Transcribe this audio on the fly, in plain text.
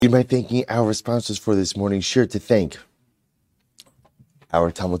begin by thanking our sponsors for this morning's shir, to thank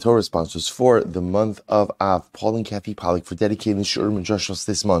our Talmud Torah sponsors for the month of Av, Paul and Kathy Pollack, for dedicating the Shurim and Drushos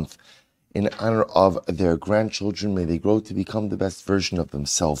this month in honor of their grandchildren. May they grow to become the best version of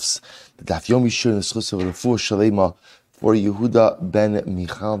themselves. The Daf Yomi Shir Neschus of Refuah Shalema for Yehuda ben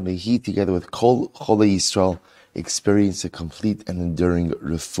Michal. May he, together with Kol Cholei Yisrael, experience a complete and enduring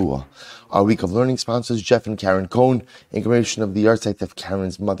refuah. Our week of learning sponsors, Jeff and Karen Cohn, in commemoration of the yahrzeit of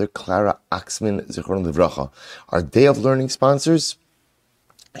Karen's mother, Clara Axman, Zichron Livracha. Our day of learning sponsors,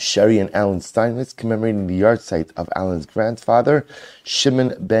 Sherry and Alan Steinmetz, commemorating the yahrzeit of Alan's grandfather,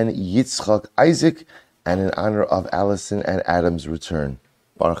 Shimon ben Yitzchak Isaac, and in honor of Allison and Adam's return.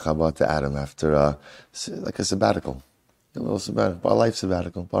 Baruch haba to Adam after a sabbatical. A little sabbatical, a life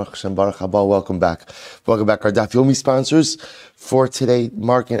sabbatical. Baruch Hashem, Baruch haba, welcome back. Welcome back. Our Daf Yomi sponsors for today,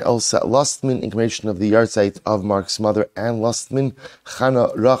 Mark and Elsa Lustman, in commemoration of the yahrzeit of Mark's mother, Anne Lustman,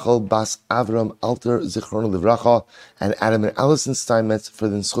 Chana Rachel Bas Avram Alter Zichron Livracha, and Adam and Allison Steinmetz for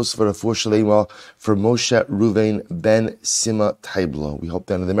the Neschus Refuah Shalema for Moshe Ruvain ben Sima Taiblo. We hope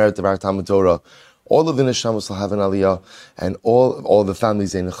that in the merit of our Talmud Torah, all of the Neshamos will have an aliyah, and all the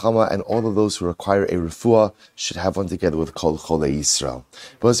families in Nechama, and all of those who require a refuah should have one together with Kol Cholei Yisrael.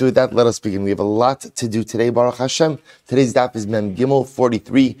 But so with that, let us begin. We have a lot to do today, Baruch Hashem. Today's daf is Mem Gimel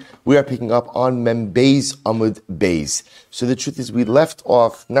 43. We are picking up on Mem Beis Amud Beis. So the truth is, we left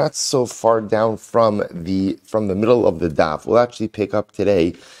off not so far down from the middle of the daf. We'll actually pick up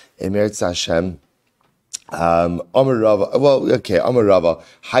today in Meretz Hashem. Amar Rava, Amar Rava,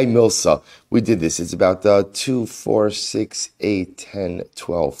 Hi Milsa. We did this. It's about 2, 4, 6, 8, 10,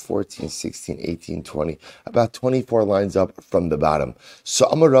 12, 14, 16, 18, 20. About 24 lines up from the bottom. So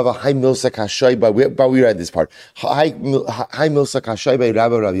Amar Rava, Hi Milsa Kashay, but we read this part. Hi Milsa Kashay by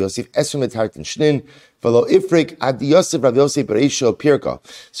Rabbi Rav Yosef, Esrim Etartin Shnin, Velo Ifrik Ad Yosef Rav Yosef Bereisho Pirka.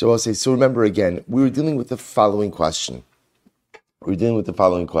 So I'll say, so remember again, we were dealing with the following question.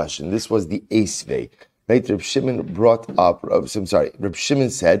 This was the Esvei. Right, Reb Shimon brought up. Reb Shimon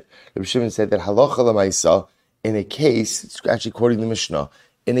said that halacha l'maisa, in a case, it's actually quoting the Mishnah,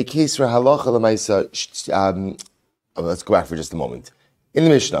 in a case where halacha l'maisa, let's go back for just a moment. In the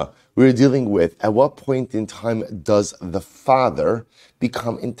Mishnah, we were dealing with at what point in time does the father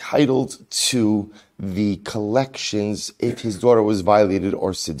become entitled to the collections if his daughter was violated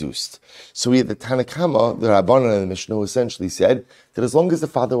or seduced. So we had the Tanakama, the Rabbanan in the Mishnah, who essentially said that as long as the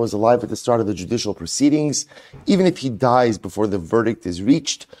father was alive at the start of the judicial proceedings, even if he dies before the verdict is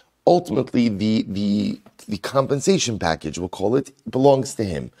reached, ultimately the compensation package, we'll call it, belongs to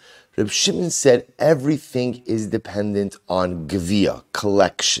him. Reb Shimon said everything is dependent on gevia,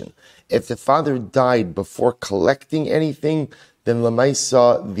 collection. If the father died before collecting anything, then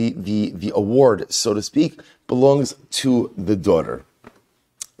lamaisa, the award, so to speak, belongs to the daughter.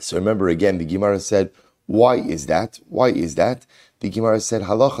 So remember again, the Gemara said, why is that? The Gemara said,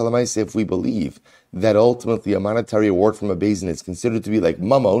 halacha lamaisa, if we believe that ultimately a monetary award from a bezin is considered to be like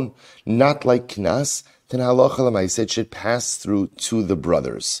mammon, not like knas, then halacha lamaisa, it should pass through to the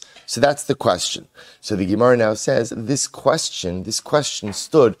brothers. So that's the question. So the Gemara now says, this question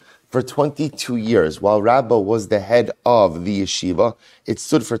stood for 22 years. While Rabba was the head of the yeshiva, it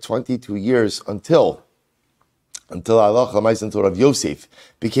stood for 22 years until halacha lamaisa, until Rav Yosef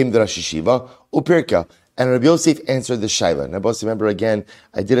became the Rosh Yeshiva, Upirka. And Rabbi Yosef answered the Shaila. Now, boss, remember again,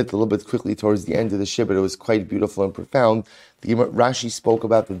 I did it a little bit quickly towards the end of the shir, but it was quite beautiful and profound. Rashi spoke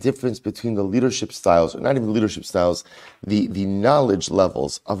about the difference between the leadership styles, or not even leadership styles, the knowledge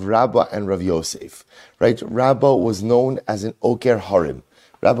levels of Rabbah and Rav Yosef. Right? Rabbah was known as an Oker Harim.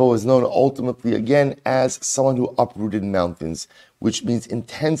 Rabbah was known ultimately, again, as someone who uprooted mountains, which means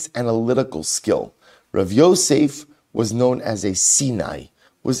intense analytical skill. Rav Yosef was known as a Sinai.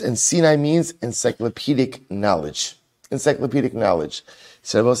 And Sinai means encyclopedic knowledge. So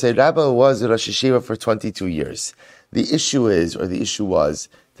I will say Rabbi was Rosh Yeshiva for 22 years. The issue was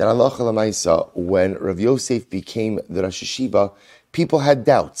that halacha l'maisa, when Rav Yosef became the Rosh Yeshiva, people had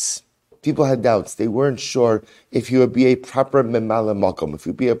doubts. They weren't sure if he would be a proper memala makom, if he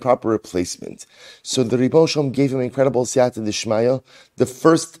would be a proper replacement. So the Ribbono Shel Olam gave him incredible siyata d'shmaya,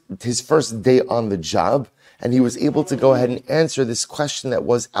 his first day on the job, and he was able to go ahead and answer this question that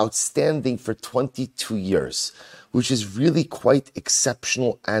was outstanding for 22 years, which is really quite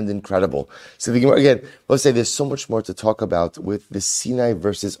exceptional and incredible. So again, let's say there's so much more to talk about with the Sinai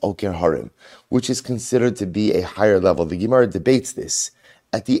versus Oker Harim, which is considered to be a higher level. The Gemara debates this.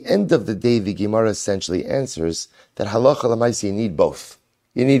 At the end of the day, the Gemara essentially answers that halacha l'maisa, you need both.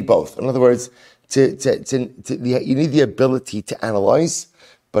 In other words, you need the ability to analyze,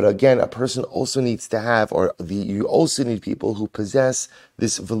 But again, a person also needs to have, you also need people who possess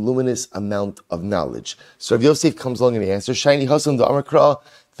this voluminous amount of knowledge. So Rav Yosef comes along and he answers, Shiny Hasan the Amakra,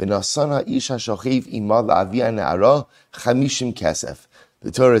 V'nasana isha shochiv imad la'avia na'ara chamishim kesef.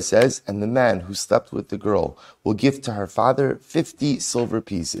 The Torah says, and the man who slept with the girl will give to her father 50 silver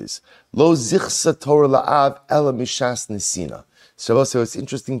pieces. Lo zichsa Torah la'av ela mishas nesina. So also what's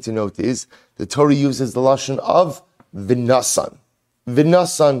interesting to note is, the Torah uses the lashon of v'nasan.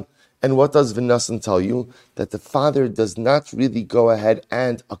 V'nasan. And what does v'nasan tell you? That the father does not really go ahead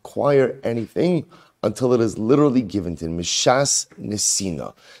and acquire anything until it is literally given to him. Mishas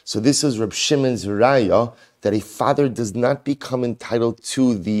nesina. So this is Reb Shimon's raya, that a father does not become entitled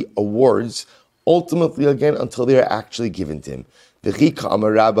to the awards, ultimately again, until they are actually given to him. And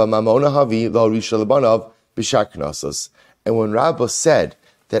when Rabbah said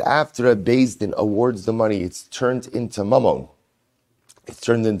that after a Beis Din awards the money, it's turned into mammon.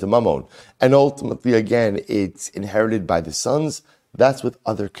 And ultimately, again, it's inherited by the sons. That's with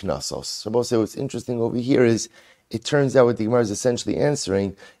other knasos. So I'll say what's interesting over here is, it turns out what the Gemara is essentially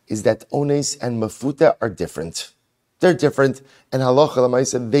answering is that ones and mafuta are different. They're different, and halacha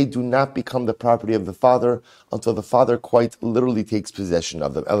l'maisa, they do not become the property of the father until the father quite literally takes possession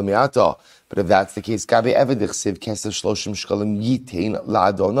of them. Elmiata. But if that's the case, gabe evedichsiv kesef shloshim shkalim yitain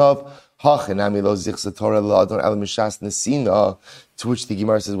la'adonav hachenami lo zichsa Torah la'adon el mishas nesina. To which the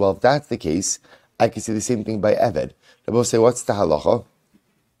Gemara says, well, if that's the case, I can say the same thing by Eved. They both say, what's the halacha?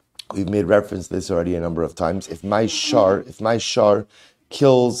 We've made reference to this already a number of times. If my shar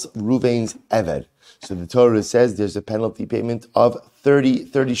kills Ruvain's Eved, so the Torah says there's a penalty payment of 30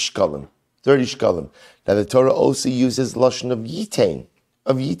 shkalim. 30 shkalim. Now the Torah also uses lashon of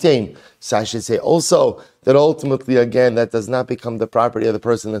yitain. So I should say also that ultimately, again, that does not become the property of the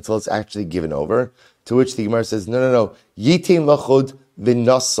person until it's actually given over. To which the Gemara says, no. Yitain lachud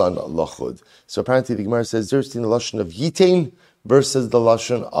v'nasan lachud. So apparently the Gemara says there's the lashon of yitain versus the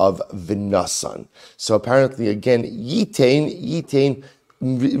lashon of v'nasan. So apparently, again, yitain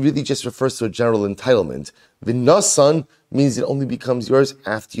really just refers to a general entitlement. V'nasan means it only becomes yours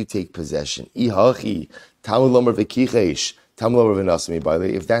after you take possession. Ihachi, tamud lomer v'kichesh, tamud lomer v'nasan. By the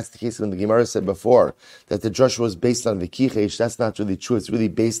way, if that's the case, when the Gemara said before that the drush was based on v'kichesh, that's not really true. It's really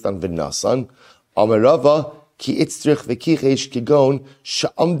based on v'nasan. Amarava, ki itzrich v'kichesh kigon,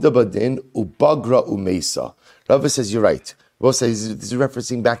 sha'amda badin ubagra umesa. Rava says, you're right. Rava says, this is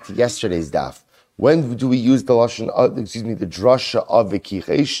referencing back to yesterday's daf. When do we use the drasha of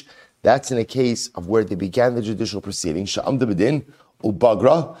v'kichesh? That's in a case of where they began the judicial proceeding. Sha'amda badin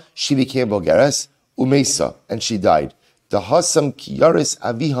ubagra, she became bogeres, umesa, and she died. The hasam kiyaris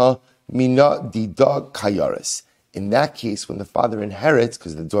aviha mina dida kayaris. In that case, when the father inherits,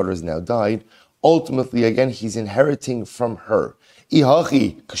 because the daughter has now died, ultimately, again, he's inheriting from her.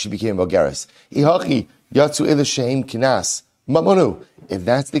 Ihachi, because she became bogeres. Ihachi, yatsu ila shehem kinas. Mamonu. If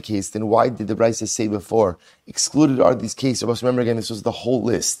that's the case, then why did the Brisa say before, excluded are these cases? Let's remember again, this was the whole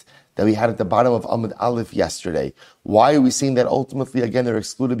list that we had at the bottom of Amud Aleph yesterday. Why are we saying that ultimately, again, they're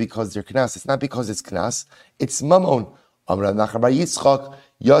excluded because they're knas? It's not because it's knas, it's mamon. Amr Nachman bar Yitzchak,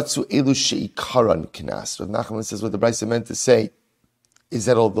 yatsu elu sheikaran knas. Rav Nachman says what the Brisa meant to say is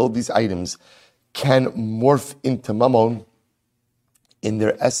that although these items can morph into mamon, in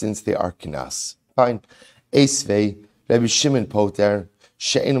their essence, they are knas. Fine. Esvei, Rabbi Shimon Poter,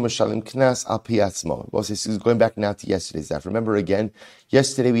 She'enu Mashalim Knas Al Pi Atzmo. Well, this is going back now to yesterday's daf. Remember again,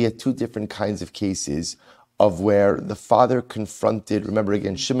 yesterday we had two different kinds of cases of where the father confronted, remember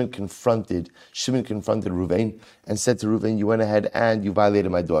again, Shimon confronted Ruvain and said to Ruvain, you went ahead and you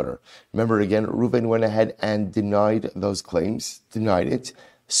violated my daughter. Remember again, Ruvain went ahead and denied those claims, denied it,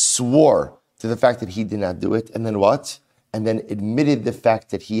 swore to the fact that he did not do it, and then what? And then admitted the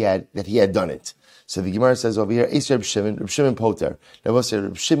fact that he had done it. So the Gemara says over here, Reb Shimon Poter. Now,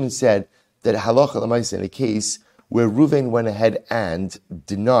 Reb Shimon said that halacha l'maisa in a case where Ruvain went ahead and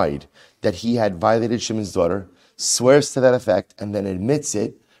denied that he had violated Shimon's daughter, swears to that effect, and then admits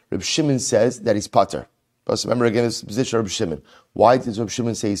it, Reb Shimon says that he's pater. But remember again, this position of Reb Shimon. Why does Reb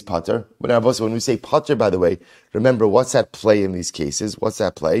Shimon say he's pater? When we say pater, by the way, remember what's at play in these cases? What's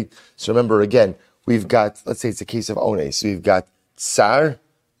at play? So remember again, we've got, let's say it's a case of ones. So we've got tsar,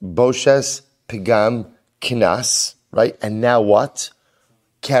 boshes, pigam, kinas, right? And now what?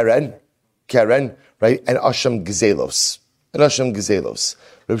 Keren, right? And asham gezelos.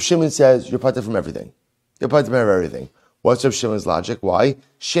 Reb Shimon says, you're pater from everything. What's Reb Shimon's logic? Why?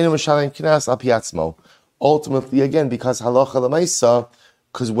 She'enu mashalim kinas al pi atzmo. Ultimately, again, because halacha l'maisa,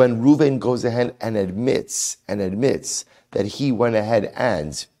 because when Ruvain goes ahead and admits that he went ahead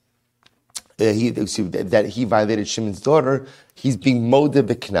and that he violated Shimon's daughter, he's being Moda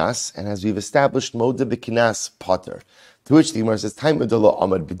B'Knas, and as we've established, Moda B'Knas Potter. To which the Gemara says, Time Adolo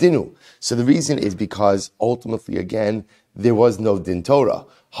Amad B'Dinu. So the reason is because ultimately, again, there was no Din Torah.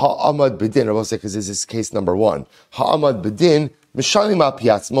 Ha'amad B'Din, I will say because this is case number one. Ha'amad B'Din, Mishalim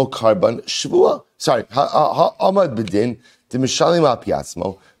Apiatzmo, Karban Shvua. Sorry, Ha'amad B'Din, the Mishalim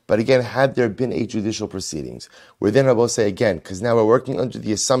Apiatzmo. But again, had there been a judicial proceedings, where then I will say again, because now we're working under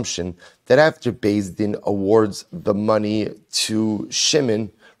the assumption that after Beis Din awards the money to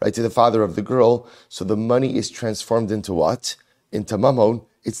Shimon, right, to the father of the girl, so the money is transformed into what? Into Mammon.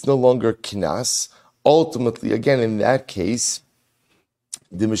 It's no longer Kinas. Ultimately, again, in that case,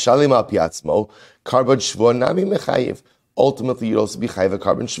 the Mishalim Apiatzmo, Karban Shvua Nami Mechayiv. Ultimately, you'd also be chayiv a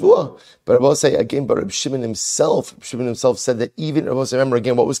carbon shvua. But I will say again, but Reb Shimon himself said that even, I will say, remember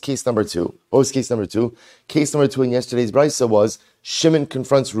again, what was case number two? Case number two in yesterday's brisa was, Shimon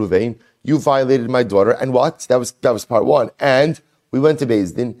confronts Ruvain, you violated my daughter, and what? That was part one. And we went to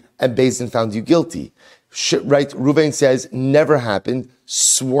Beis Din, and Beis Din found you guilty. Right? Ruvain says, never happened,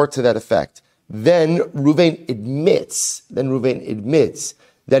 swore to that effect. Then Ruvain admits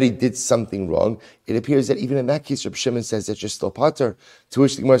that he did something wrong. It appears that even in that case, Reb Shimon says that you're still pater. To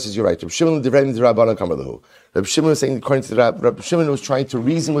which the Gemara says, you're right. Reb Shimon was saying, according to the Reb Shimon was trying to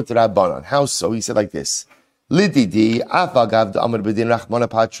reason with the Rabbanon. How so? He said like this. So I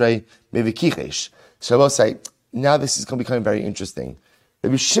will say, now this is going to become very interesting.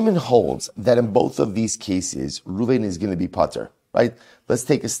 Reb Shimon holds that in both of these cases, Ruvain is going to be pater. Right? Let's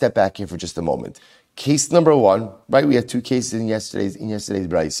take a step back here for just a moment. Case number one, right? We had two cases in yesterday's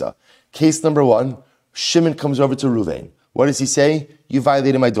brisa. Case number one, Shimon comes over to Ruvain. What does he say? You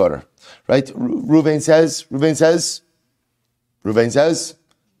violated my daughter, right? Ruvain says,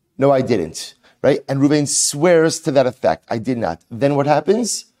 no, I didn't, right? And Ruvain swears to that effect. I did not. Then what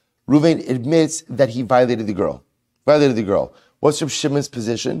happens? Ruvain admits that he violated the girl. What's Reb Shimon's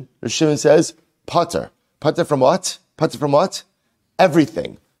position? Reb Shimon says, pater. Pater from what?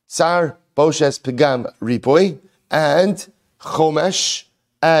 Everything. Tsar, Boshes, Pegam, Ripoy, and Chomesh,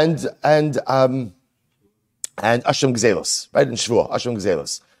 and Asham Gzelos, right? In Shvuah, Asham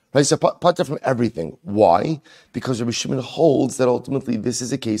Gzelos. Right? So pater from everything. Why? Because Rabbi Shimon holds that ultimately this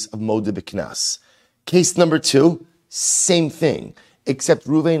is a case of Moda B'Knas. Case number two, same thing, except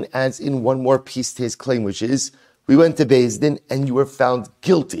Ruvain adds in one more piece to his claim, which is, we went to Beis Din and you were found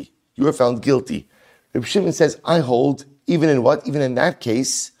guilty. Rabbi Shimon says, I hold, even in that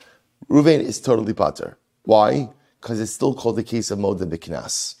case, Ruvain is totally pater. Why? Because it's still called the case of Moda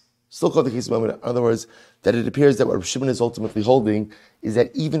B'Knas. In other words, that it appears that what Reb Shimon is ultimately holding is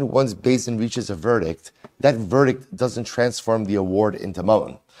that even once Beis Din reaches a verdict, that verdict doesn't transform the award into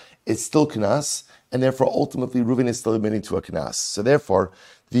Mammon. It's still Knas, and therefore ultimately Ruvain is still admitting to a Knas. So therefore,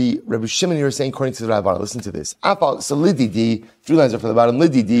 the Rabbi Shimon here is saying, according to the Rabban, listen to this. So Lididi, 3 lines are from the bottom,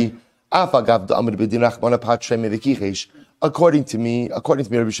 Lididi, according to me,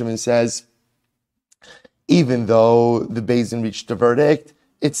 Rabbi Shimon says, even though the Beis Din reached a verdict,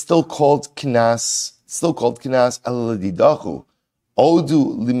 it's still called Knas. Aladidachu.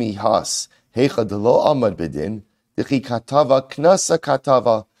 Odu limihas. Hecha delo amad bedin. Dechi katava knasa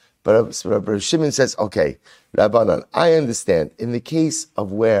katava. But Rabbi Shimon says, okay, Rabbanan, I understand. In the case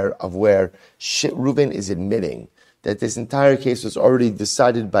of where Ruvain is admitting that this entire case was already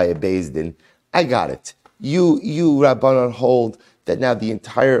decided by a Beis Din, I got it. You Rabbanan hold that now the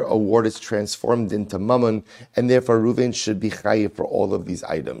entire award is transformed into Mammon, and therefore Ruvain should be chayiv for all of these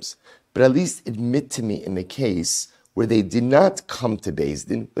items. But at least admit to me in the case where they did not come to Beis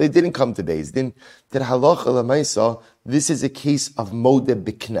Din, that halacha l'maisa, this is a case of Moda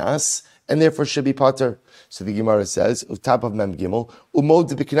B'Knas, and therefore should be pater. So the Gemara says, top of Mem Gimel,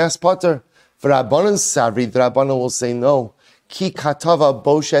 Moda B'Knas pater. For Rabbanan Savri, the Rabbanan will say no. Ki katava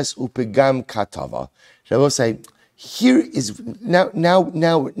boshes upegam katava. I will say, here is now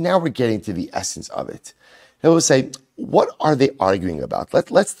we're getting to the essence of it. I will say, what are they arguing about?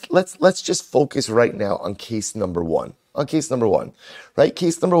 Let's just focus right now on case number one. Right? Case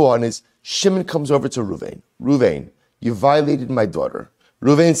number one is Shimon comes over to Ruvain. Ruvain, you violated my daughter.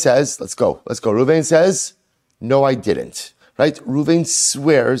 Ruvain says, let's go. Ruvain says, no, I didn't. Right? Ruvain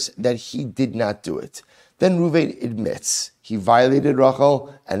swears that he did not do it. Then Ruvain admits he violated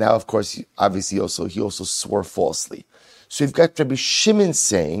Rachel, and now, of course, he also swore falsely. So you've got Rabbi Shimon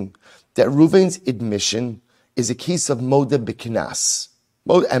saying that Ruvain's admission is a case of Moda B'Knas.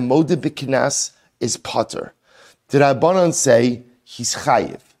 And Moda B'Knas is pater. The Rabbanan say he's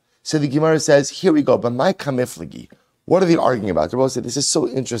chayiv. So the Gemara says, here we go, but my kamiflagi. What are they arguing about? Rabbi said, this is so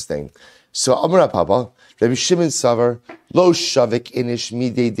interesting. So Amar Papa, Rabbi Shimon Savar, Lo Shavik Inish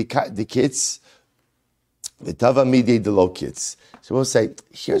Midei Dikitz, V'tava midei delokitz. So we'll say,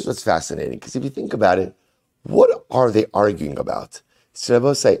 here's what's fascinating, because if you think about it, what are they arguing about? So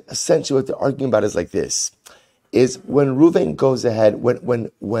we'll say, essentially what they're arguing about is like this, is when Reuven goes ahead,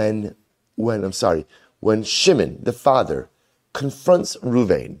 when Shimon, the father, confronts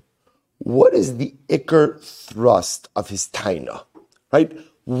Reuven, what is the ikar thrust of his taina, right?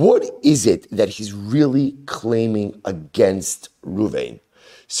 What is it that he's really claiming against Reuven?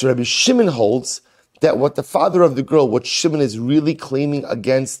 So Rabbi Shimon holds that what the father of the girl, what Shimon is really claiming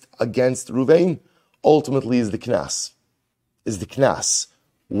against Reuven, ultimately is the knas.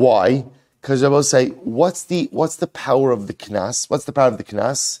 Why? Because Rabbi will say, what's the power of the knas? What's the power of the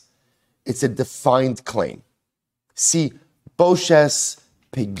knas? It's a defined claim. See, boshes,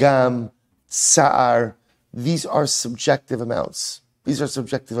 pegam, tsar, these are subjective amounts.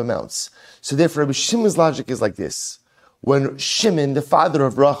 So therefore, Rabbi Shimon's logic is like this. When Shimon, the father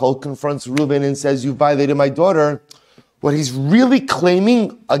of Rachel, confronts Reuben and says, you violated my daughter, what he's really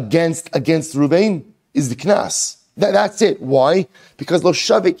claiming against Reuben is the knas. That's it. Why? Because lo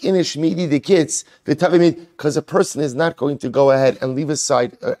shavik inish midi the kids, because a person is not going to go ahead and leave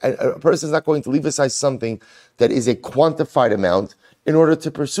aside, a person is not going to leave aside something that is a quantified amount in order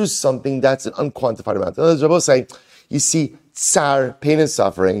to pursue something that's an unquantified amount. In other words, Rabbi say, you see, tsar, pain and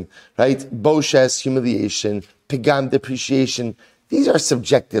suffering, right? Boshes, humiliation, pegam, depreciation. These are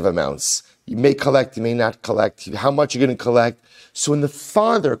subjective amounts. You may collect, you may not collect. How much you're going to collect. So when the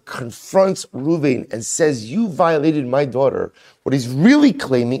father confronts Reuven and says, you violated my daughter, what he's really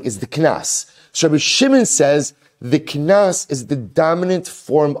claiming is the knas. So Rabbi Shimon says, the knas is the dominant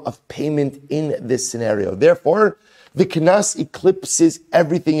form of payment in this scenario. Therefore, the knas eclipses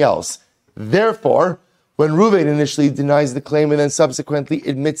everything else. Therefore, when Reuven initially denies the claim and then subsequently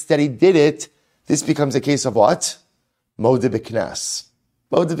admits that he did it, this becomes a case of what? Modeh b'knas.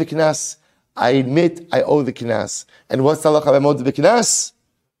 Modeh b'knas. I admit I owe the knas. And what's the halacha by modeh b'knas?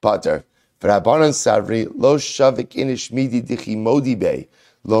 Pater. V'rabbanan savri lo shavik inish midi dichi modi bei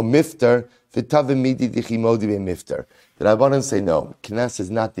lo mifter v'tavim midi dichi modi bei mifter. The Rabbanan say no. Knas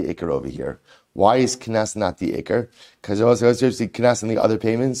is not the ikar over here. Why is knas not the ikar? Because also see knas and the other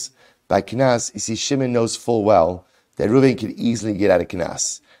payments. By knas, you see Shimon knows full well that Reuven could easily get out of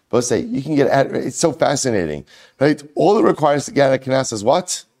knas. But say you can get out. It's so fascinating, right? All it requires to get out of knas is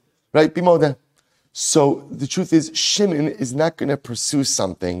what? Right? Bimodeh. So the truth is, Shimon is not going to pursue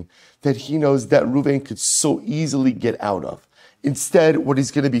something that he knows that Reuven could so easily get out of. Instead, what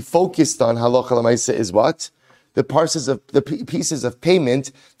he's going to be focused on, halacha l'maaseh, is what? The pieces of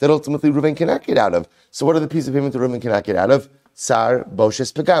payment that ultimately Reuven cannot get out of. So what are the pieces of payment that Reuven cannot get out of? Tsar,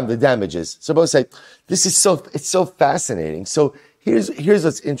 boshes, pegam, the damages. So both say, it's so fascinating. So here's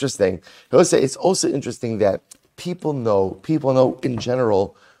what's interesting. He'll say it's also interesting that people know in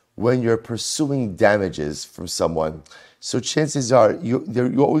general when you're pursuing damages from someone. So chances are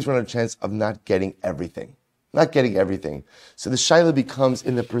you always run a chance of not getting everything. So the shaila becomes,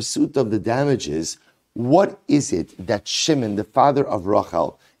 in the pursuit of the damages, what is it that Shimon, the father of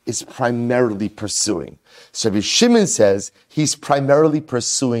Rachel, is primarily pursuing? So Rabbi Shimon says he's primarily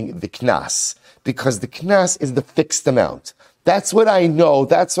pursuing the knas, because the knas is the fixed amount. That's what I know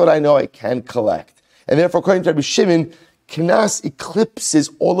I can collect. And therefore, according to Rabbi Shimon, knas eclipses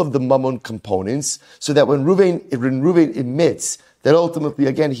all of the mammon components, so that when Reuven admits that ultimately,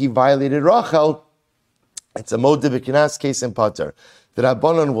 again, he violated Rachel, it's a modeh b'knas case in pater. The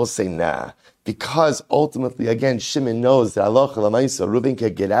Rabbanon will say, nah, because ultimately, again, Shimon knows that halacha l'maaseh, Reuven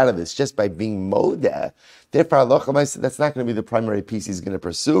can get out of this just by being modeh. Therefore, halacha l'maaseh, that's not going to be the primary piece he's going to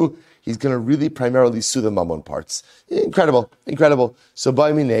pursue. He's going to really primarily sue the mammon parts. Incredible. So,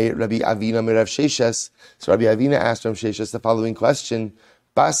 by minei, Rabbi Avina mirav Sheshes. So, Rabbi Avina asked Rav Sheshes the following question: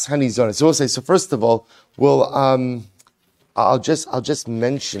 Bas hanizon. So, we'll say. So, first of all, I'll just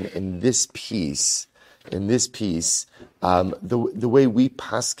mention in this piece, the way we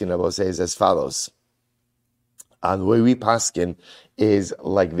paskin, I will say, is as follows. The way we paskin is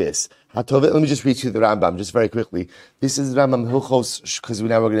like this. Let me just read you the Rambam just very quickly. This is Rambam Hilchos, because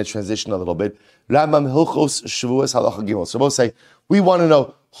now we're going to transition a little bit. Rambam Hilchos Shavuos Halacha Gimel. So we'll say, we want to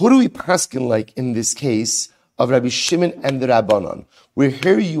know, who do we paskin like in this case of Rabbi Shimon and the Rabbanon? Where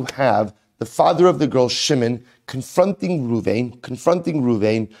here you have the father of the girl, Shimon, confronting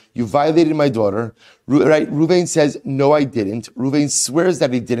Reuven, you violated my daughter. Right? Reuven says, no, I didn't. Reuven swears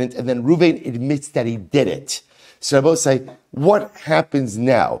that he didn't, and then Reuven admits that he did it. So I both say, what happens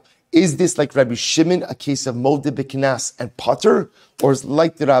now? Is this like Rabbi Shimon, a case of modeh b'knas and pater, or is it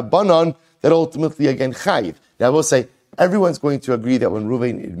like the Rabbanon that ultimately, again, chayiv? Now I will say, everyone's going to agree that when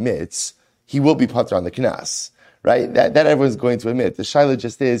Reuven admits, he will be pater on the knas. Right? That everyone's going to admit. The shaila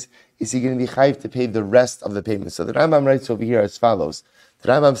just is is he going to be chayiv to pay the rest of the payment? So the Rambam writes over here as follows. The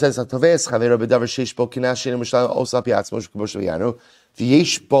Rambam says, "Hatoveis chavera b'davar sheish bo kinashin u'mishalim osal piatzmo sh'kabosh v'yanu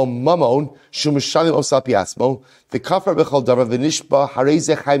v'yesh bo mamon shumishalim osal piatzmo v'kafar b'chol davar v'nishba harei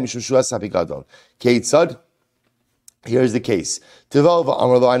zeh chayim mishum shuas hapigadon." Keitzad. Here's the case. Shimon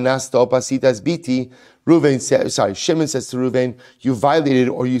says to Reuven, "You violated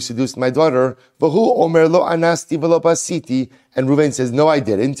or you seduced my daughter." And Reuven says, "No, I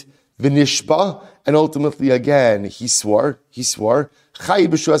didn't." And ultimately again, he swore. So we'll say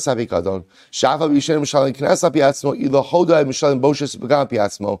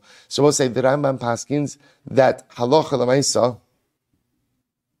the Rambam paskins that halacha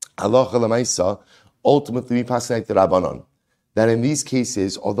l'maisa, ultimately we pass like the Rabbanon, that in these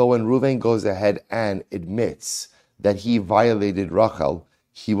cases, although when Reuven goes ahead and admits that he violated Rachel,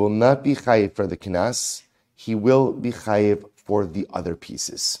 he will not be chayiv for the knas, he will be chayiv for the other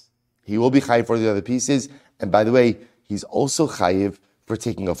pieces. He will be chayiv for the other pieces, and by the way, he's also chayiv for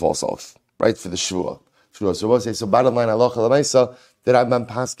taking a false oath, right, for the shvuah. So we'll say, so bottom line, halacha l'maisa, the Rambam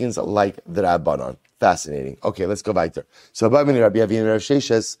paskins like the Rabbanon. Fascinating. Okay, let's go back there. So Rabbi Avinu Rav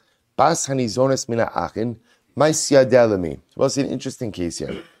Sheshes, Bas hanizones mina achin, ma'asiyah delami. Well, it's an interesting case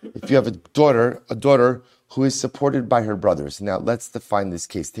here. If you have a daughter who is supported by her brothers. Now, let's define this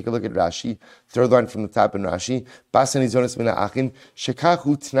case. Take a look at Rashi. Third line from the top in Rashi. Bas hanizones mina achin,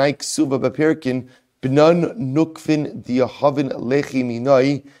 shekachu tnai ksuva b'pirkin, b'non nukvin diyahavin lechi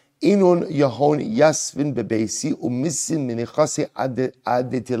minoi, inun yahon yasvin bebeisi, umisin minichase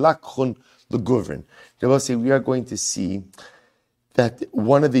adetilakchun leguvrin. They will say, we are going to see that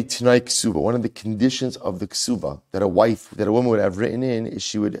one of the Tanai Ksuba, one of the conditions of the Ksuba that a woman would have written in is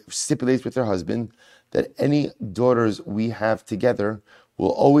she would stipulate with her husband that any daughters we have together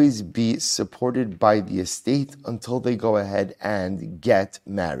will always be supported by the estate until they go ahead and get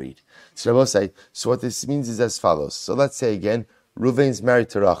married. So I will say, so what this means is as follows. So let's say again, Reuven's married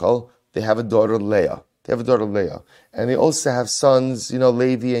to Rachel, they have a daughter Leah. And they also have sons,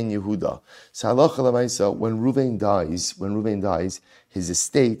 Levi and Yehuda. So halacha l'maisa, when Reuven dies, his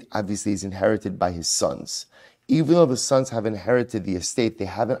estate obviously is inherited by his sons. Even though the sons have inherited the estate, they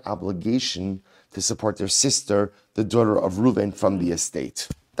have an obligation to support their sister, the daughter of Reuven, from the estate.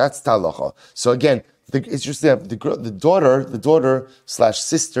 That's halacha. So again, it's just that the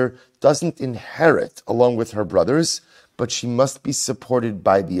daughter/sister doesn't inherit along with her brothers, but she must be supported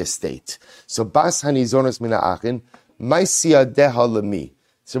by the estate. So bas hanizonos mina achin, ma'asiyah deha lemi.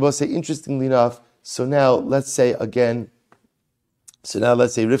 So we'll say, interestingly enough, so now let's say Rivka,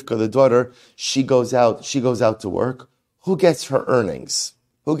 the daughter, she goes out to work. Who gets her earnings?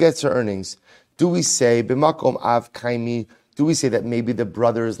 Do we say b'makom av kaimi? Do we say that maybe the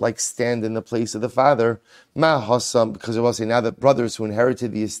brothers stand in the place of the father? Ma hasam, because we'll say now that brothers who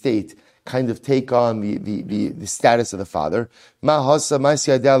inherited the estate kind of take on the status of the father.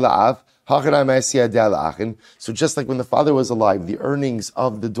 So just like when the father was alive, the earnings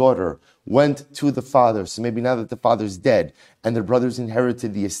of the daughter went to the father. So maybe now that the father's dead and the brothers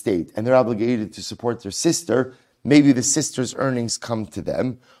inherited the estate and they're obligated to support their sister, maybe the sister's earnings come to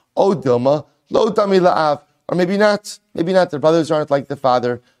them. O Dilma, lo dami la'av. Or maybe not. Maybe not. The brothers aren't like the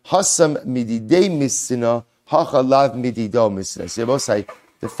father. Hasam mididei misina, hachalav midido misina. So you both say,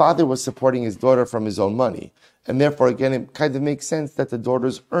 the father was supporting his daughter from his own money. And therefore, again, it kind of makes sense that the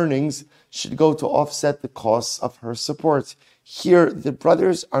daughter's earnings should go to offset the costs of her support. Here, the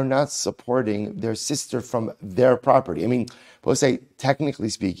brothers are not supporting their sister from their property. I mean, we'll say, technically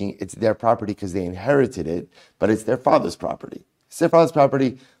speaking, it's their property because they inherited it, but it's their father's property. It's their father's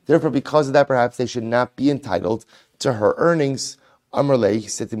property. Therefore, because of that, perhaps they should not be entitled to her earnings. Amrlei, he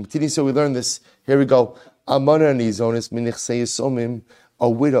said to Mutini, so we learn this. Here we go. Amana nizonis minichsei yisomim. A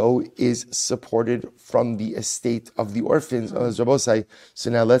widow is supported from the estate of the orphans. So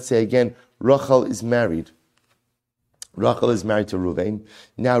now let's say again, Rachel is married. Rachel is married to Reuven.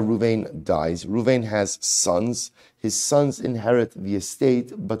 Now Reuven dies. Reuven has sons. His sons inherit the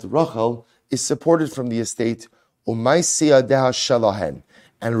estate, but Rachel is supported from the estate. And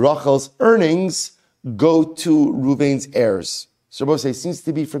Rachel's earnings go to Reuven's heirs. So it seems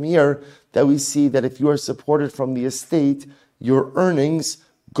to be from here that we see that if you are supported from the estate, your earnings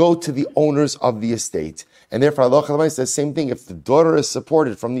go to the owners of the estate. And therefore, Allah says the same thing. If the daughter is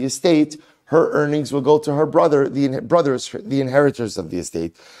supported from the estate, her earnings will go to her brother, the inheritors of the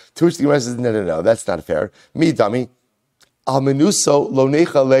estate. To which the Gemara says, no, that's not fair. Mi dami, al menuso lo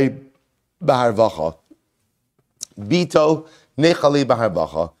nechale baharvacha. Bito nechale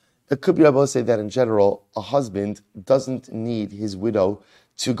baharvacha. It could be able to say that in general, a husband doesn't need his widow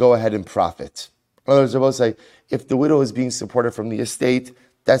to go ahead and profit. In other words, I will say, if the widow is being supported from the estate,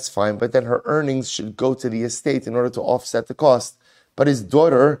 that's fine, but then her earnings should go to the estate in order to offset the cost. But his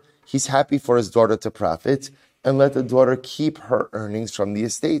daughter, he's happy for his daughter to profit and let the daughter keep her earnings from the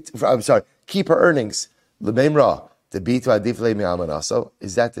estate. Keep her earnings. L'meimra,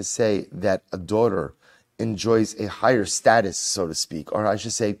 is that to say that a daughter enjoys a higher status, so to speak, or I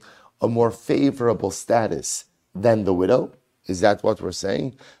should say, a more favorable status than the widow? Is that what we're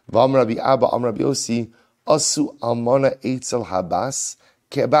saying? Vam Rabbi Abba Am Rabbi Yossi Asu Almana Eitzel Habas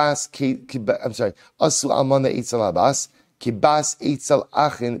Kebas Asu Almana Eitzel Habas Kibas Eitzel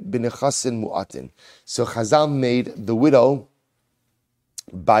Achin B'nechasin Mu'atin. So Chazal made the widow,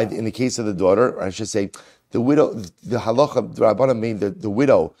 in the case of the daughter, or I should say, the widow, the halacha, the Rabbana made the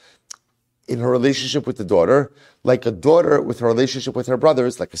widow in her relationship with the daughter, like a daughter with her relationship with her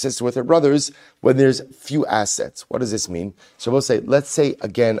brothers, like a sister with her brothers, when there's few assets. What does this mean? So we'll say, let's say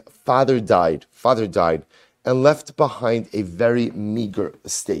again, father died, and left behind a very meager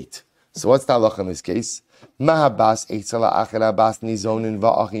estate. So what's the halacha in this case? So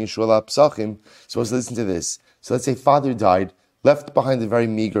let's listen to this. So let's say father died, left behind a very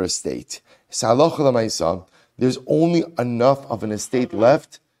meager estate. So there's only enough of an estate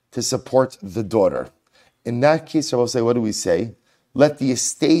left to support the daughter. In that case, I will say, what do we say? Let the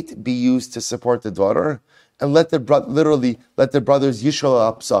estate be used to support the daughter, and let the brothers yishol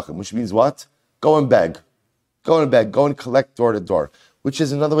al psachim, which means what? Go and beg, go and collect door to door. Which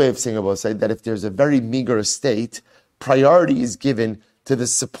is another way of saying, I will say, that if there's a very meager estate, priority is given to the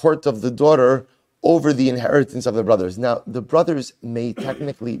support of the daughter over the inheritance of the brothers. Now, the brothers may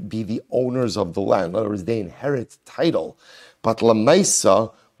technically be the owners of the land. In other words, they inherit title. But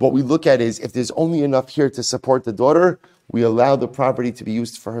lamaisa, what we look at is, if there's only enough here to support the daughter, we allow the property to be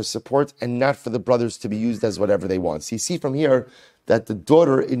used for her support and not for the brothers to be used as whatever they want. So you see from here that the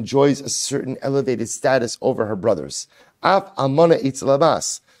daughter enjoys a certain elevated status over her brothers. Af amana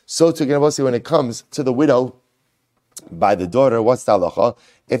itzlabas. So to when it comes to the widow by the daughter, what's the halacha?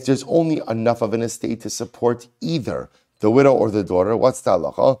 If there's only enough of an estate to support either the widow or the daughter, what's the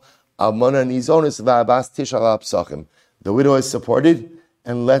halacha? Amana nizonis va'abas tishal psachim. The widow is supported,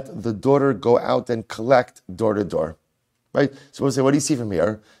 and let the daughter go out and collect door to door. Right? So we'll say, what do you see from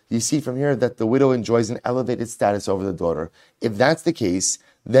here? You see from here that the widow enjoys an elevated status over the daughter. If that's the case,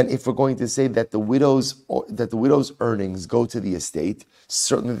 then if we're going to say that the widow's earnings go to the estate,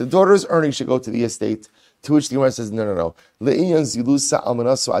 certainly the daughter's earnings should go to the estate. To which the Gemara says, no. Le'inyan zilusa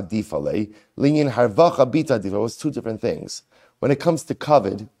almanasu adifale, le'inyan harvacha bita adifa. It was two different things. When it comes to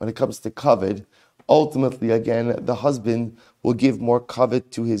covet, ultimately, again, the husband will give more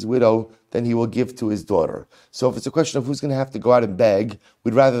covet to his widow than he will give to his daughter. So if it's a question of who's going to have to go out and beg,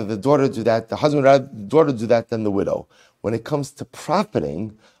 we'd rather the daughter do that, the husband would rather the daughter do that than the widow. When it comes to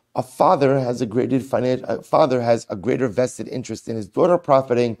profiting, a father has a greater vested interest in his daughter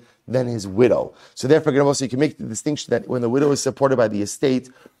profiting than his widow. So therefore, you can make the distinction that when the widow is supported by the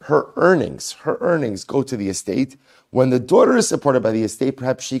estate, her earnings go to the estate. When the daughter is supported by the estate,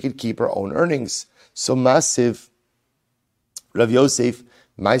 perhaps she could keep her own earnings. So massive, Rav Yosef,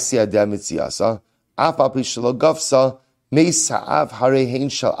 Maisi Adam Mitziasa, Afal Pishalo Gafsa, Meisa'av Harehein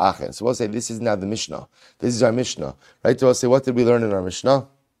Shal Achen. So we'll say this is now the Mishnah. This is our Mishnah. Right? So we'll say, what did we learn in our Mishnah?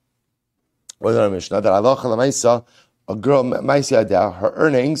 What did our Mishnah? That Allah Chalamaisa, a girl, Maisi Adam, her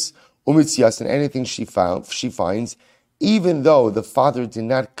earnings, Umitzias, and anything she finds, even though the father did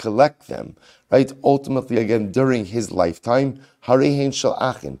not collect them, right? Ultimately, again, during his lifetime, Harehein Shal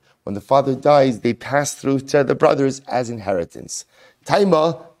Achen. When the father dies, they pass through to the brothers as inheritance.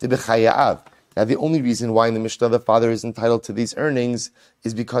 Taima de b'chayav. Now, the only reason why in the Mishnah the father is entitled to these earnings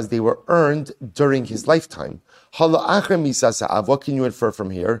is because they were earned during his lifetime. What can you infer from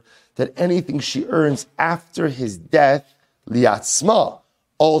here? That anything she earns after his death, liatzma,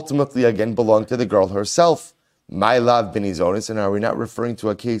 ultimately again belong to the girl herself. My love benizonis, and are we not referring to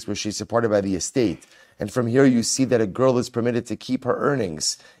a case where she's supported by the estate? And from here you see that a girl is permitted to keep her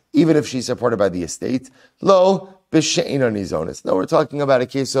earnings, even if she's supported by the estate. Lo b'she'ina nizonis. No, we're talking about a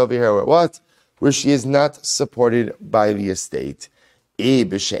case over here where what? Where she is not supported by the estate. But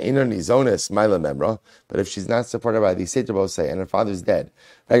if she's not supported by the estate, we'll say, and her father's dead,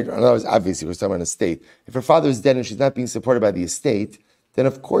 right? In other words, obviously, we're talking about an estate. If her father's dead and she's not being supported by the estate, then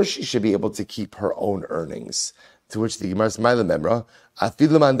of course she should be able to keep her own earnings. To which the Gemara says,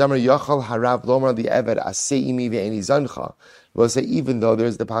 we'll say, even though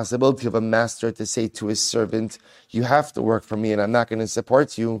there's the possibility of a master to say to his servant, you have to work for me and I'm not going to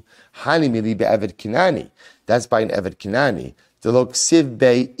support you, that's by an Eved Kinani.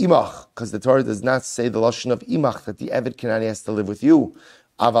 Because the Torah does not say the Lashon of Imach, that the Eved Kinani has to live with you.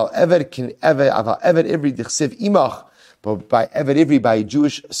 But by Eved Ivri, by a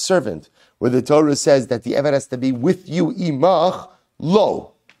Jewish servant, where the Torah says that the Eved has to be with you, imach,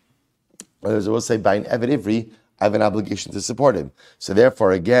 lo. Others will say, by an Eved Ivri, I have an obligation to support him. So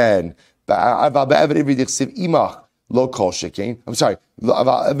therefore, again, I'm sorry.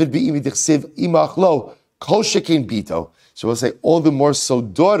 So we'll say, all the more so,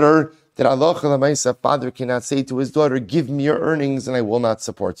 daughter, that Allah father cannot say to his daughter, give me your earnings and I will not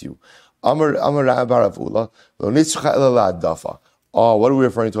support you. Oh, what are we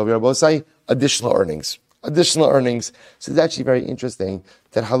referring to over here? We'll say additional earnings. Additional earnings. So it's actually very interesting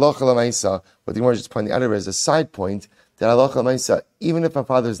that halacha l'maisa, what the Gemara just pointing out here as a side point, that halacha l'maisa, even if a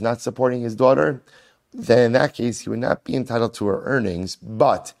father is not supporting his daughter, then in that case he would not be entitled to her earnings,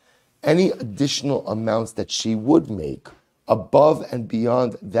 but any additional amounts that she would make above and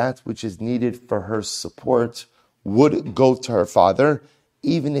beyond that which is needed for her support would go to her father,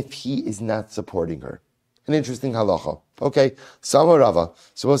 even if he is not supporting her. An interesting halacha. Okay, so Amarava.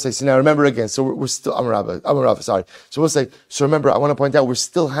 So we'll say, so now remember again, so we're still, Amarava, sorry. So we'll say, so remember, I want to point out, we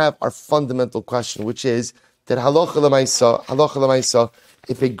still have our fundamental question, which is that halacha l'maisa,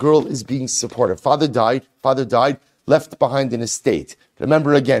 if a girl is being supported, father died, left behind an estate.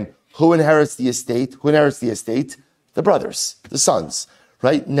 Remember again, who inherits the estate? The brothers, the sons,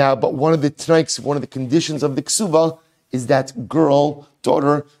 right? Now, but one of the conditions of the ksuva is that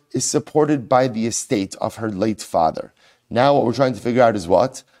daughter, is supported by the estate of her late father. Now what we're trying to figure out is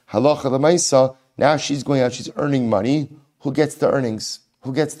what? Halacha l'maisa, now she's going out, she's earning money. Who gets the earnings?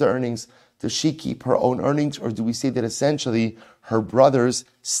 Does she keep her own earnings, or do we say that essentially her brothers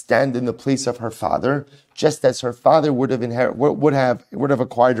stand in the place of her father, just as her father would have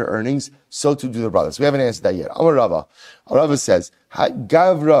acquired her earnings, so too do the brothers? We haven't answered that yet. Amar Rava. Rava says,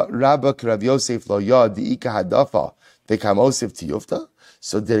 Gavra Rabba Rav Yosef lo yad di'ika hadafa v'kam osif tiyufta.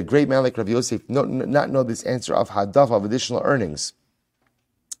 So did a great man like Rav Yosef not know this answer of hadafa, of additional earnings?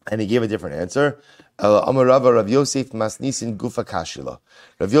 And he gave a different answer. Amar Rava Rav Yosef masnisin gufa kashila.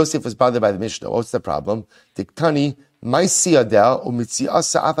 Rav Yosef was bothered by the Mishnah. What's the problem? Diktani ma'isiyadeh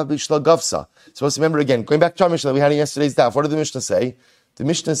umitziasa afa bishla gavsa. So let's remember again, going back to our Mishnah that we had in yesterday's daf. What did the Mishnah say? The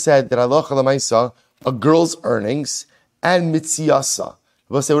Mishnah said that halacha l'maisa, a girl's earnings and mitziyasa.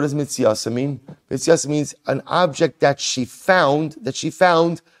 We'll say, what does mitziyasa mean? Mitziyasa means an object that she found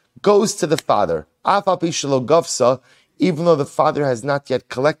goes to the father. Afa bishla gavsa. Even though the father has not yet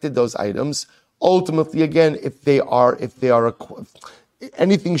collected those items, ultimately, again, if they are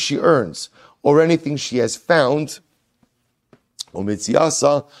anything she earns or anything she has found, or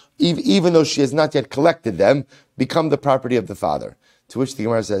mitziyasa, even though she has not yet collected them, become the property of the father. To which the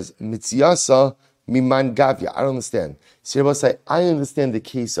Gemara says, mitziyasa miman gavya. I don't understand. So will say, I understand the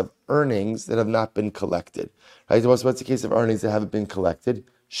case of earnings that have not been collected. Right? What's the case of earnings that haven't been collected?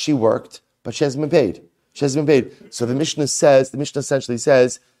 She worked, but she hasn't been paid. So the Mishnah essentially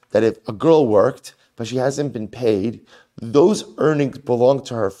says that if a girl worked, but she hasn't been paid, those earnings belong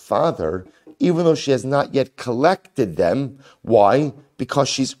to her father, even though she has not yet collected them. Why? Because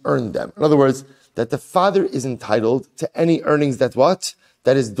she's earned them. In other words, that the father is entitled to any earnings that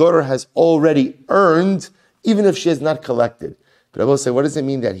his daughter has already earned, even if she has not collected. But I will say, what does it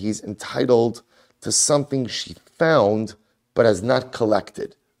mean that he's entitled to something she found, but has not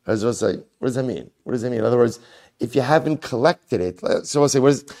collected? What does that mean? In other words, if you haven't collected it, so I'll say, in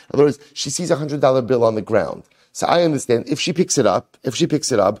other words, she sees $100 bill on the ground. So I understand, if she picks it up,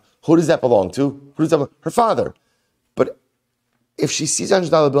 who does that belong to? Her father. But if she sees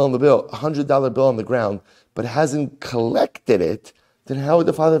 $100 bill on the ground, but hasn't collected it, then how would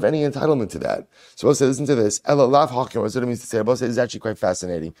the father have any entitlement to that? So I'll say, listen to this. Elalav hakim, what it means to say, I'll say, this is actually quite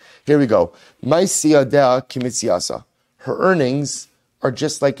fascinating. Here we go. My siyadeh kimitziyasa. Her earnings are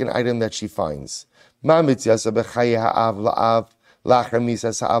just like an item that she finds. Just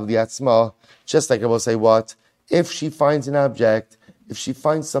like I will say what? If she finds an object, if she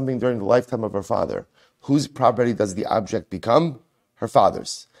finds something during the lifetime of her father, whose property does the object become? Her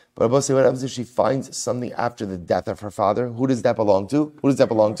father's. But I will say, what happens if she finds something after the death of her father? Who does that belong to?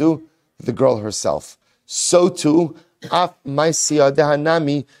 The girl herself. So too, earnings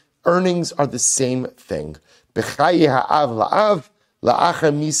are the same thing. Rabbi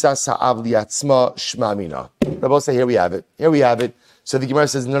say, here we have it. So the Gemara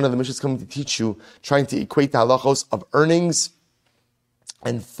says, none of the Mishnah is coming to teach you, trying to equate the halachos of earnings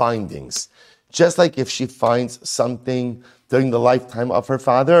and findings. Just like if she finds something during the lifetime of her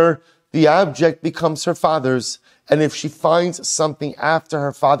father, the object becomes her father's. And if she finds something after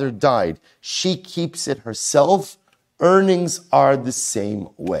her father died, she keeps it herself. Earnings are the same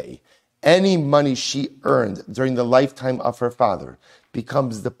way. Any money she earned during the lifetime of her father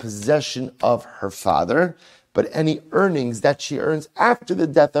becomes the possession of her father. but any earnings that she earns after the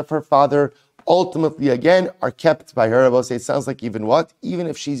death of her father ultimately, again, are kept by her. I will say it sounds like even what? Even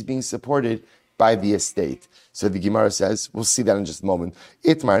if she's being supported by the estate. So the Gemara says, we'll see that in just a moment.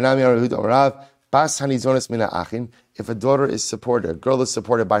 If a daughter is supported, a girl is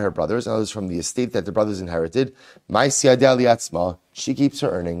supported by her brothers, and others from the estate that the brothers inherited, she keeps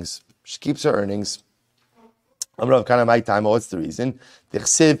her earnings. She keeps her earnings. What's the reason?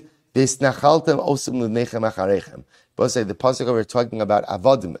 Both say the pasuk over talking about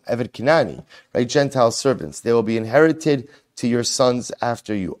avodim, eved kinani, right? Gentile servants. They will be inherited to your sons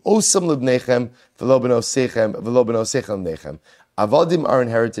after you. Osam libnechem v'lo b'nosechem v'lo b'nosechem nechem. Avodim are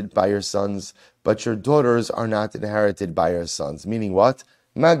inherited by your sons, but your daughters are not inherited by your sons. Meaning what?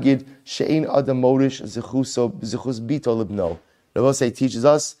 Magid she'ein adam morish zechus bito libno. The Both say teaches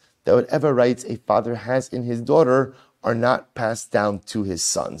us that whatever rights a father has in his daughter are not passed down to his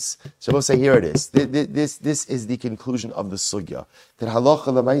sons. So we'll say, here it is. This is the conclusion of the sugya. That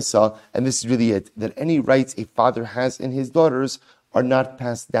halacha l'maisa, and this is really it, that any rights a father has in his daughters are not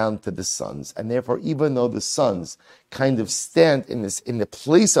passed down to the sons. And therefore, even though the sons kind of stand in the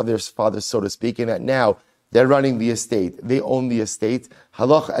place of their father, so to speak, and that now they're running the estate, they own the estate,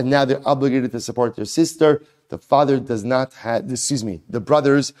 halacha, and now they're obligated to support their sister, the father does not have, the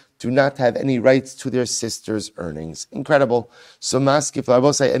brothers do not have any rights to their sister's earnings. Incredible. So Maskif, I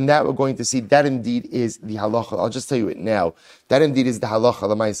will say, and that we're going to see, that indeed is the halacha. I'll just tell you it now. That indeed is the halacha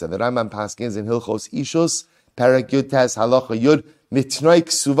l'maisa. The Rambam paskins in Hilchos Ishus, Parak Yud Taz halacha Yud, mitnoi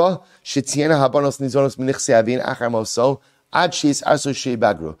ksuva, shetziena habanos nizonos minichse avin achar moso, ad sheis aso shei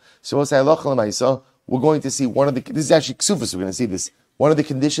bagru. So we'll say halacha l'maisa, we're going to see one of the, this is actually ksuva, so we're going to see this. One of the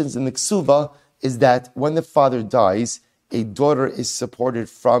conditions in the ksuva is that when the father dies, a daughter is supported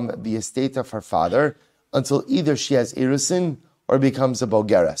from the estate of her father until either she has irisin or becomes a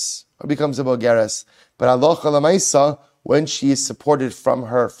bogeres. But halacha l'maisa, when she is supported from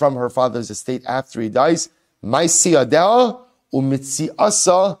her father's estate after he dies, maisi adea umitzi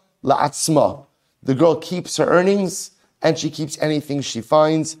asa la'atzma. The girl keeps her earnings and she keeps anything she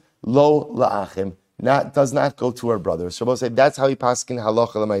finds, lo la'achim. Does not go to her brothers. So we'll say that's how he paskin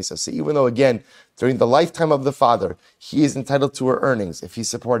halacha l'maisa. So even though, again, during the lifetime of the father, he is entitled to her earnings if he's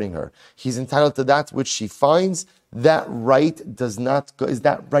supporting her. He's entitled to that which she finds. That right does not go.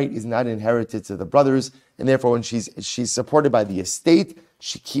 That right is not inherited to the brothers, and therefore, when she's supported by the estate,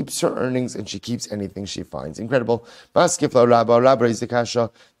 she keeps her earnings and she keeps anything she finds. Incredible. Maskif la rabba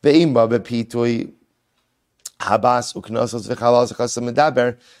izikasha ve'imba bepitui. Habas uknosos v'chalas v'chasam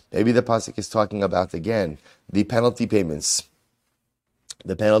medaber. Maybe the pasuk is talking about again the penalty payments.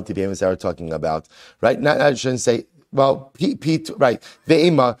 The penalty payments that we're talking about, right? I shouldn't say. Well, right.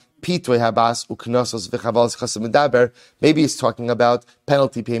 Ve'ema pitoy habas uknosos v'chalas v'chasam medaber. Maybe it's talking about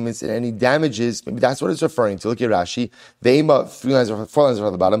penalty payments and any damages. Maybe that's what it's referring to. Look at Rashi. Ve'ema 4 lines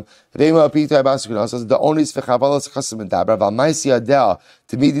from the bottom. Ve'ema pitoy habas uknosos the onis v'chalas v'chasam medaber v'maisi adel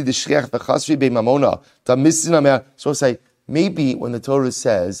t'midi d'shriach v'chasri be'mamona. So say, maybe when the Torah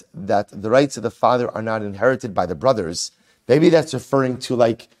says that the rights of the father are not inherited by the brothers, maybe that's referring to,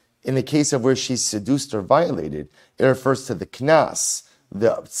 like, in the case of where she's seduced or violated, it refers to the knas,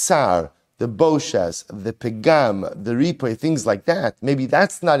 the tsar, the boshes, the pegam, the ripoy, things like that. Maybe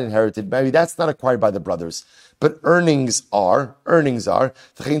that's not inherited, maybe that's not acquired by the brothers. But earnings are.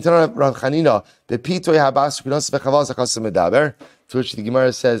 To which the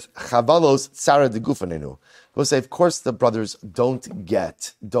Gemara says, Chavalos tsara de gufanenu. We'll say, of course, the brothers don't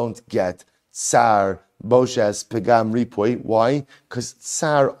get tsar, boshes, pegam, ripoy. Why? Because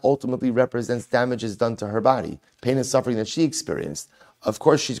tsar ultimately represents damages done to her body, pain and suffering that she experienced. Of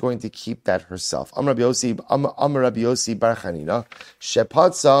course, she's going to keep that herself. Amar Rabbi Yossi bar Chanina,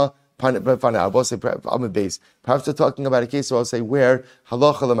 shepatza. Perhaps they're talking about a case, so I'll say, where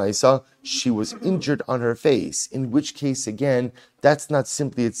halacha l'maisa, she was injured on her face, in which case, again, that's not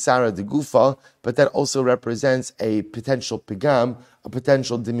simply a tsara de gufa, but that also represents a potential pigam, a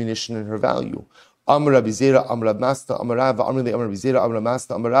potential diminution in her value. Amar Rabbi Zera, Amar Rab Masta, Amar Rav, Amar Rabbi Zera, Amar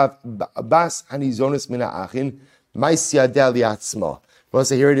Masta, Amar Rav, Bas hanizonis mina achin, ma'isiyadeh liatzma. Well,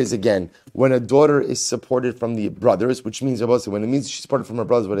 so here it is again. When a daughter is supported from the brothers, which means, when it means she's supported from her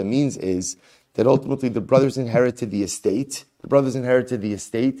brothers, what it means is that ultimately the brothers inherited the estate.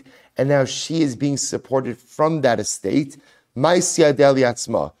 And now she is being supported from that estate.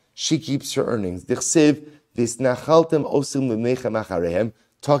 She keeps her earnings. Talking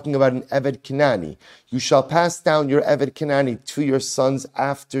about an Eved Kinani. You shall pass down your Eved Kinani to your sons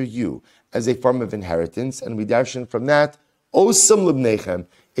after you as a form of inheritance. And we darshan from that, Osam libnechem,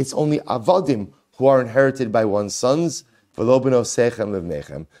 it's only avadim who are inherited by one's sons.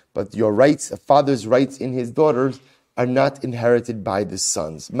 But your rights, a father's rights in his daughters, are not inherited by the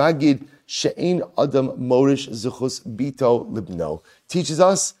sons. Magid she'ein adam morish zuchus bito libno teaches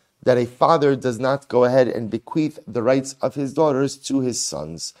us that a father does not go ahead and bequeath the rights of his daughters to his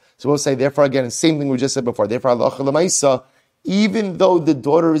sons. So we'll say, therefore, again, the same thing we just said before. Therefore, halacha l'maisa, even though the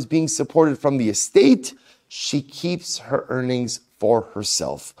daughter is being supported from the estate, she keeps her earnings for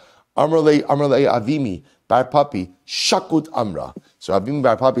herself. Amrle avimi bar papi shakud amra. So avimi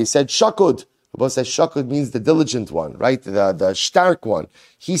bar papi said shakud. Rabbi says shakud means the diligent one, right? The stark one.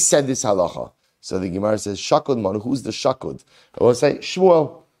 He said this halacha. So the Gemara says shakud man. Who's the shakud? Rabbi say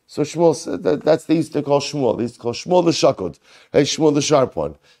Shmuel. So Shmuel, that's they used to call Shmuel. They used to call Shmuel the shakud, right? Shmuel the sharp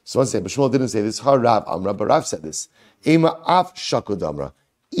one. So one say, but Shmuel didn't say this. Rav Amra, but Rav said this. Ema af shakud amra.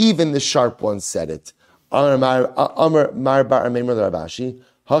 Even the sharp one said it. Amar mar bar amemar Ravashi.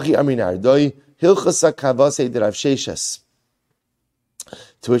 Hachi aminar doi hilchasa kavase derav sheshes.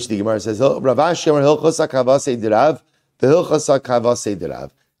 To which the Gemara says, Ravashi amar hilchasa kavase derav, the hilchasa kavase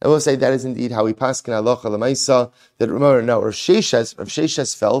derav. And we'll say that is indeed how we pass in halacha l'maisa. That remember now, Rav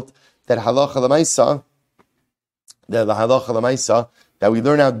Sheshes felt that halacha l'maisa, that we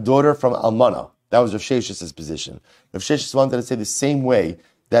learn our daughter from almana. That was Rav Sheshes's position. Rav Sheshes wanted to say the same way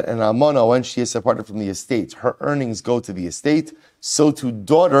that an almana, when she is separated from the estate, her earnings go to the estate. So to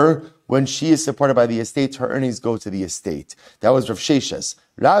daughter, when she is supported by the estate, her earnings go to the estate. That was Rav Sheshes.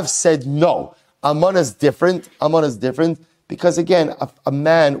 Rav said no. Almana is different. Because again, a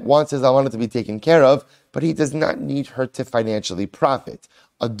man wants his almana to be taken care of, but he does not need her to financially profit.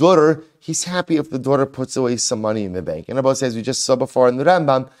 A daughter, he's happy if the daughter puts away some money in the bank. And Rabbi says, we just saw before in the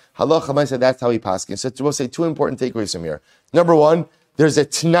Rambam, halacha l'maisa, that's how he paskin. So we'll say two important takeaways from here. Number one, there's a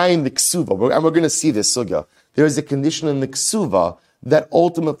t'nai in the ksuva, and we're going to see this sugya. There is a condition in the ksuva that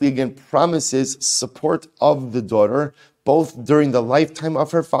ultimately, again, promises support of the daughter, both during the lifetime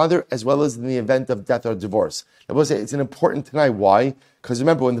of her father as well as in the event of death or divorce. I will say it's an important t'nai. Why? Because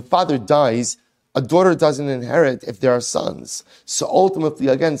remember, when the father dies, a daughter doesn't inherit if there are sons. So ultimately,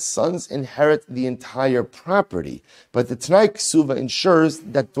 again, sons inherit the entire property. But the t'nai ksuva ensures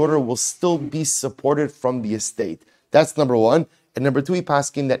that daughter will still be supported from the estate. That's number one. And number two, we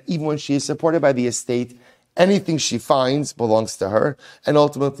paskin that even when she is supported by the estate, anything she finds belongs to her. And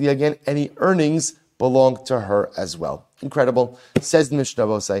ultimately, again, any earnings belong to her as well. Incredible. Says Mishnah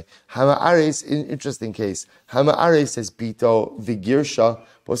Bosai, Hama Ares, interesting case. Hama Ares says, Bito Vigirsha.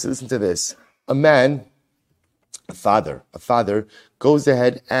 Bosai, listen to this. A father goes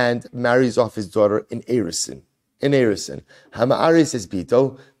ahead and marries off his daughter in Erison. Hama Ares says,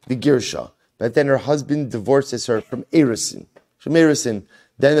 Bito Vigirsha. But then her husband divorces her from Erison.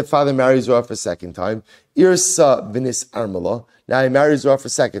 Then the father marries her off a second time. Irsa Vinis Armala. Now he marries her off a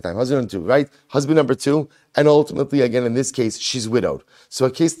second time. Husband number two, right? Husband number two. And ultimately, again, in this case, she's widowed. So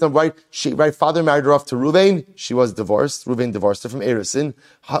a case number, father married her off to Ruvain. She was divorced. Ruvain divorced her from Erison.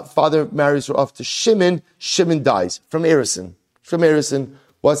 Father marries her off to Shimon. Shimon dies from Erison.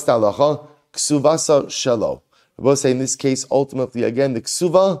 What's the halacha? Ksuvasa shelo. We'll say in this case, ultimately, again, the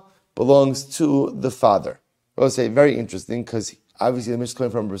ksuva belongs to the father. We'll say very interesting because obviously the Mishnah is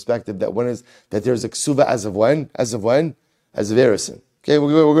coming from a perspective that there's a ksuva as of when? As of Erison. Okay,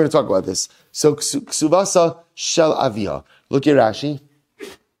 we're going to talk about this. So ksuvasa shel avia. Look at Rashi.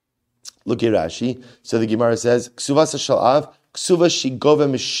 So the Gemara says ksuvasa shel av ksuva shigova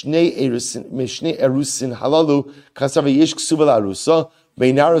mishnei erusin halalu kasav yish ksuva larusa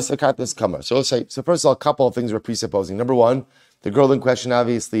beinarus akatnas kamar. So first of all, a couple of things we're presupposing. Number one, the girl in question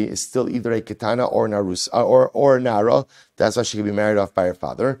obviously is still either a katana or an arus or a nara. That's why she can be married off by her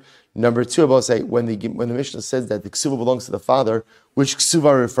father. Number two, I will say when the Mishnah says that the ksuva belongs to the father, which ksuva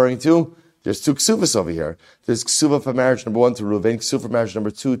are we referring to? There's two ksuvas over here. There's ksuva for marriage number one to Reuven, ksuva for marriage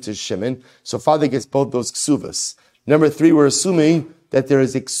number two to Shimon. So father gets both those ksuvas. Number three, we're assuming that there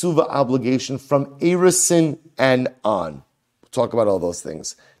is a ksuva obligation from Erison and on. We'll talk about all those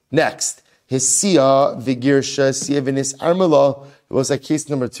things. Next, his siya vigirsha siya vinis armala. It was like case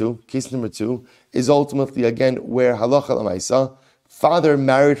number two. Case number two is ultimately again where halacha l'maisa. Father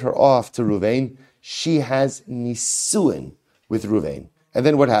married her off to Ruvain. She has nisuin with Ruvain. And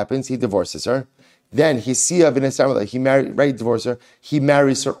then what happens? He divorces her. Then he divorces her. He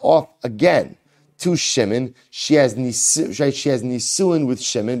marries her off again to Shimon. She has nisuin with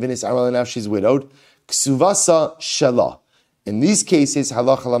Shimon. Now she's widowed. Ksuvasa shala. In these cases,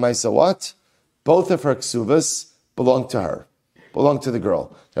 halacha l'maisa what? Both of her ksuvas belong to her, belong to the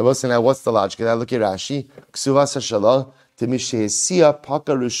girl. Now what's the logic? Now look at Rashi. Ksuvasa shala. Temishehesiya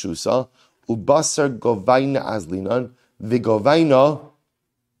paka rishusa ubasar govaina azlinan vigovaina.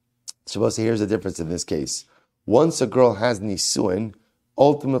 Suppose here's the difference in this case. Once a girl has nisuin,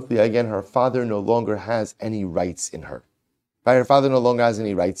 ultimately, again, her father no longer has any rights in her. Right? Her father no longer has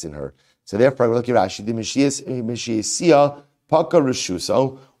any rights in her. So therefore, look at Rashi. The Mishiyasiya paka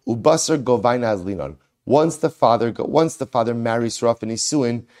rishuso ubasar govaina azlinon. Once the father marries her off in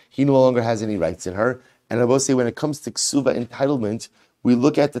nisuin, he no longer has any rights in her. And I will say, when it comes to ksuva entitlement, we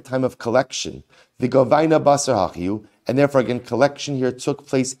look at the time of collection. The govaina basar hachiu, and therefore again, collection here took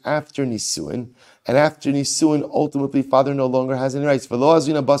place after nisuin. And after nisuin, ultimately, father no longer has any rights. So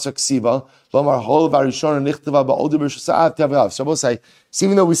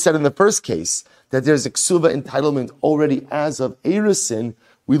even though we said in the first case that there's a ksuva entitlement already as of erisin,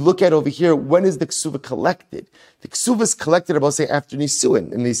 we look at over here, when is the ksuva collected? The ksuva is collected, about say, after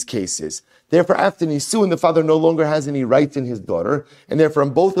nisuin in these cases. Therefore, after nisuin, the father no longer has any right in his daughter, and therefore,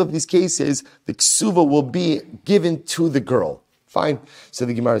 in both of these cases, the ksuva will be given to the girl. Fine. So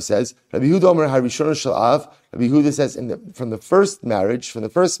the Gemara says, Rabbi Yehuda Omer Harishon Shalav. Rabbi Yehuda says, from the first marriage, the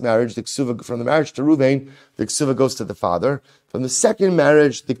ksuva, from the marriage to Ruvain, the ksuva goes to the father. From the second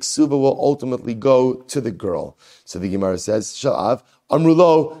marriage, the ksuva will ultimately go to the girl. So the Gemara says, Shalav.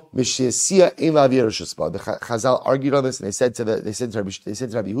 Amrulo Mishiyasiya Ein Lav Yerushaspa. The Chazal argued on this, and they said to Rabbi Yehuda, they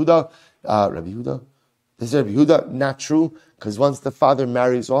said Rabbi Yehuda, not true, because once the father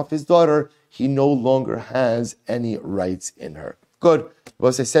marries off his daughter, he no longer has any rights in her. Good.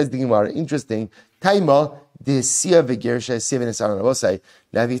 Rabbi says the Gemara, interesting. Taima Desiya V'Gersha Sivan Esaron. Rabbi,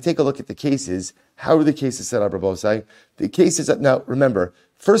 now if you take a look at the cases, how are the cases set up, Rabbi? The cases now remember.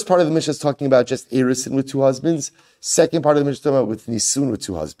 First part of the Mishnah is talking about just erisin with two husbands. Second part of the Mishnah is talking about with nisun with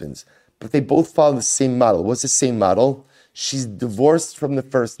two husbands. But they both follow the same model. What's the same model? She's divorced from the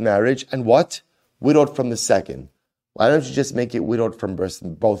first marriage and what? Widowed from the second. Why don't you just make it widowed from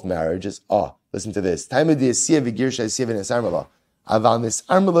both marriages? Listen to this.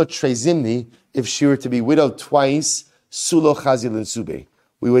 If she were to be widowed twice, sulo chazil sube,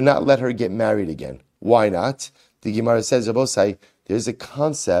 we would not let her get married again. Why not? The Gemara says, Rabosai, there's a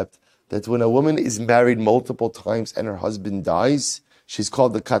concept that when a woman is married multiple times and her husband dies, she's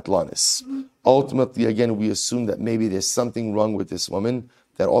called the katlanis. Ultimately, again, we assume that maybe there's something wrong with this woman,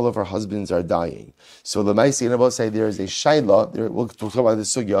 that all of her husbands are dying. So the Maisi and Rabosai, there is a shaila, we'll talk about the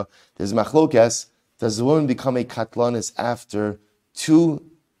sugya, there's machlokas, does the woman become a katlanis after two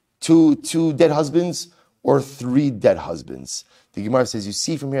dead husbands or 3 dead husbands? The Gemara says, you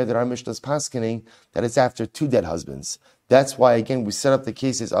see from here that our Mishnah is paskening that it's after 2 dead husbands. That's why, again, we set up the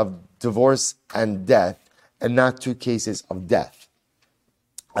cases of divorce and death and not 2 cases of death.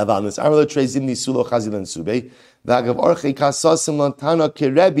 So we'll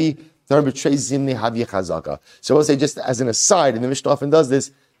say, just as an aside, and the Mishnah often does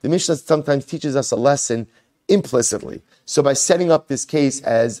this, the Mishnah sometimes teaches us a lesson implicitly. So by setting up this case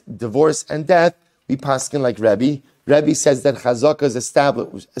as divorce and death, we paskin like Rebbe. Rebbe says that chazaka is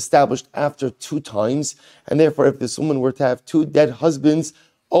established after 2 times, and therefore, if this woman were to have 2 dead husbands,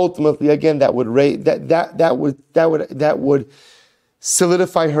 ultimately, again, that would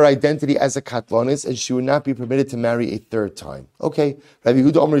solidify her identity as a katlonis, and she would not be permitted to marry a 3rd time. Okay, Rabbi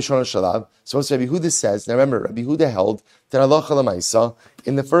Yehuda Omer Rishon Shalav. So Rabbi Yehuda says, now remember, Rabbi Yehuda held that halacha l'maisa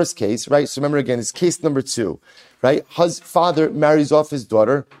in the first case, right? So remember again, it's case number 2, right? Father marries off his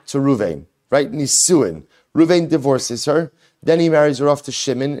daughter to Ruvain, right? Nisuin. Ruvain divorces her, then he marries her off to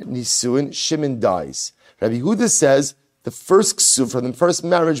Shimon, Nisuin, Shimon dies. Rabbi Yehuda says the first ksuv from the first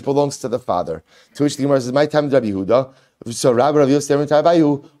marriage belongs to the father. To which the Gemara says, my time Rabbi Yehuda. So Rabbi Yosef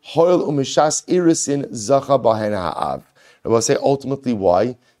Tabayu, Hoil umishas irisin zacha bahen ha'av. I will say ultimately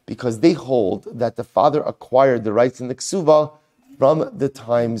why? Because they hold that the father acquired the rights in the ksuva from the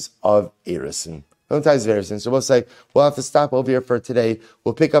times of irisin. Sometimes very soon. So we'll say, we'll have to stop over here for today.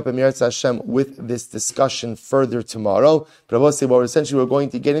 We'll pick up Emirat Hashem with this discussion further tomorrow. But I will say, what we're going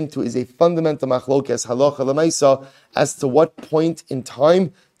to get into is a fundamental machlokes halacha l'maisa as to what point in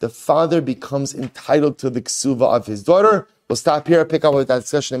time the father becomes entitled to the ksuva of his daughter. We'll stop here, pick up with that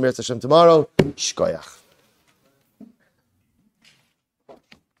discussion Emirat Hashem tomorrow. Shkoyach.